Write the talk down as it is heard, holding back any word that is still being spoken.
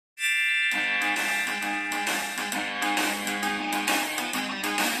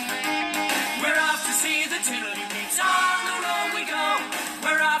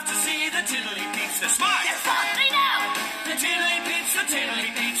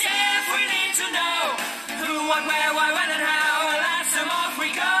what, where, why, when and how. Let's them off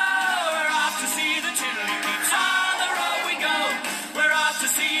we go. We're off to see the Tiddly Peeps. On the road we go. We're off to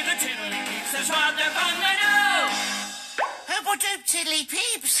see the Tiddly Peeps. That's what they're fun they do. Hooble-doop, Tiddly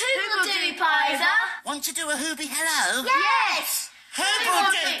Peeps. Hooble-doop, Ivor. Want to do a Hooby hello? Yes.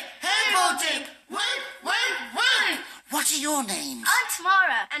 Hooble-doop, Hooble-doop. Woo, woo, woo. What are your names? I'm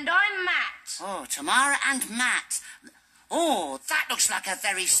Tamara. And I'm Matt. Oh, Tamara and Matt. Oh, that looks like a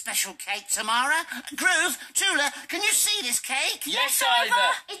very special cake, Tamara. Groove, Tula, can you see this cake? Yes,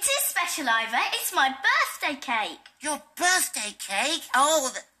 Ivor. It is special, Ivor. It's my birthday cake. Your birthday cake? Oh,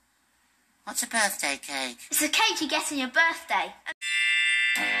 what's a birthday cake? It's a cake you get on your birthday.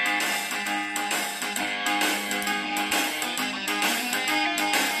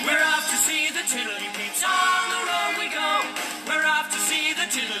 We're off to see the Tiddly Peeps. On the road we go. We're off to see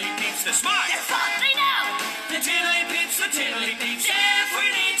the Tiddly Peeps. They're smart. They're fun, they know. The Tiddly Peeps, the Tiddly Peeps. If we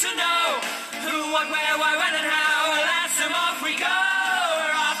need to know who, what, where, why, when and how, let's them off we go.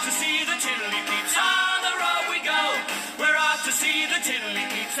 We're off to see the Tiddly Peeps. On the road we go. We're off to see the Tiddly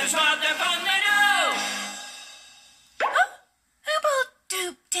Peeps. That's what they're fun they do.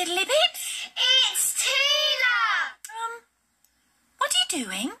 Hooble-doop, Tiddly Peeps. It's Tila. What are you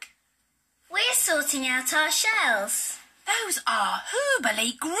doing? We're sorting out our shells. Those are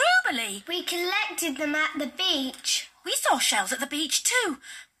hoobly groobly. We collected them at the beach. We saw shells at the beach too,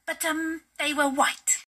 but they were white.